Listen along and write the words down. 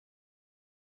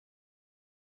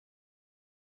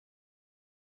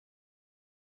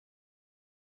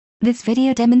This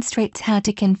video demonstrates how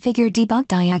to configure Debug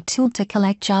Diag tool to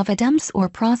collect Java dumps or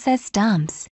process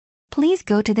dumps. Please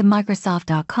go to the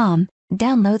Microsoft.com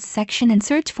Downloads section and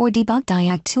search for Debug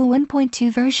Diag tool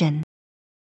 1.2 version.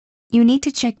 You need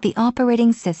to check the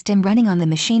operating system running on the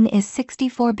machine is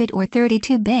 64-bit or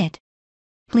 32-bit.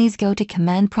 Please go to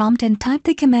command prompt and type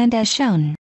the command as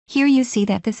shown. Here you see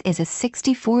that this is a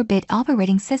 64-bit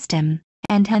operating system,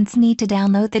 and hence need to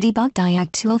download the Debug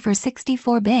Diag tool for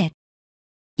 64-bit.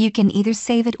 You can either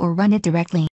save it or run it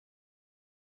directly.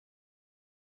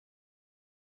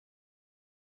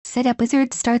 Setup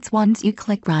wizard starts once you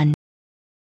click Run.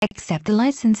 Accept the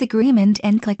license agreement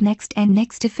and click Next and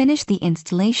Next to finish the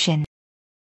installation.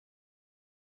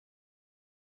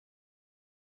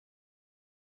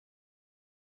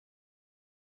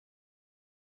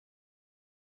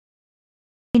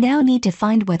 We now need to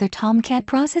find whether Tomcat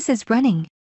process is running.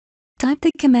 Type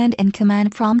the command in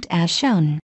command prompt as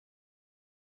shown.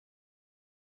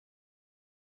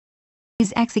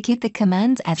 Please execute the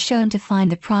commands as shown to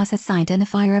find the process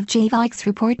identifier of JavaX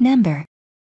report number.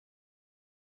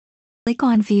 Click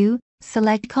on View,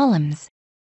 select Columns.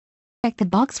 Check the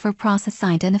box for process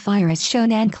identifier as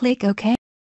shown and click OK.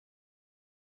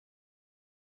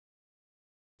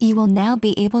 You will now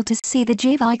be able to see the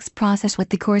JavaX process with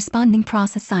the corresponding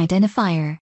process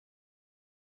identifier.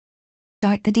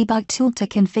 Start the debug tool to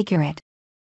configure it.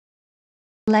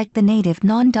 Select the native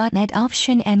non.NET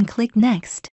option and click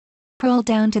Next. Scroll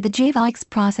down to the JavaX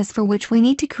process for which we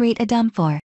need to create a dump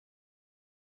for.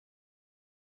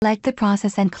 Select the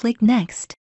process and click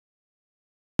Next.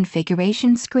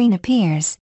 Configuration screen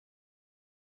appears.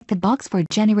 Check the box for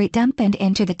Generate Dump and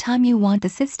enter the time you want the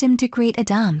system to create a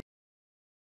dump.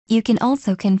 You can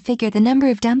also configure the number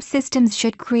of dump systems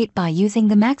should create by using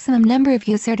the maximum number of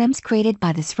user dumps created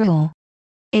by this rule.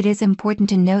 It is important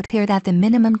to note here that the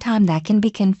minimum time that can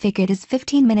be configured is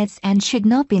 15 minutes and should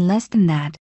not be less than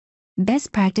that.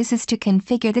 Best practice is to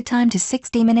configure the time to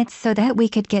 60 minutes so that we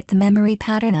could get the memory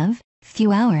pattern of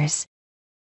few hours.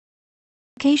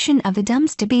 Location of the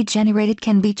dumps to be generated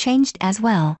can be changed as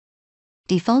well.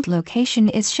 Default location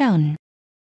is shown.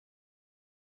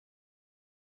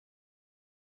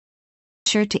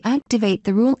 Sure to activate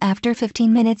the rule after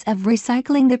 15 minutes of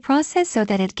recycling the process so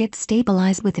that it gets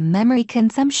stabilized with the memory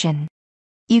consumption.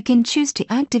 You can choose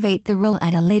to activate the rule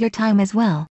at a later time as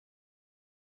well.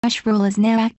 Hash rule is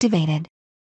now activated.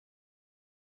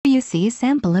 Here you see a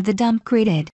sample of the dump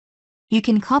created. You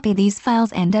can copy these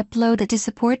files and upload it to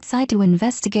support site to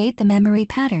investigate the memory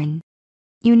pattern.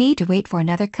 You need to wait for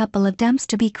another couple of dumps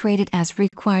to be created as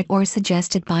required or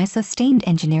suggested by Sustained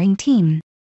Engineering team.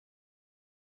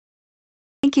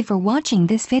 Thank you for watching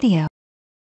this video.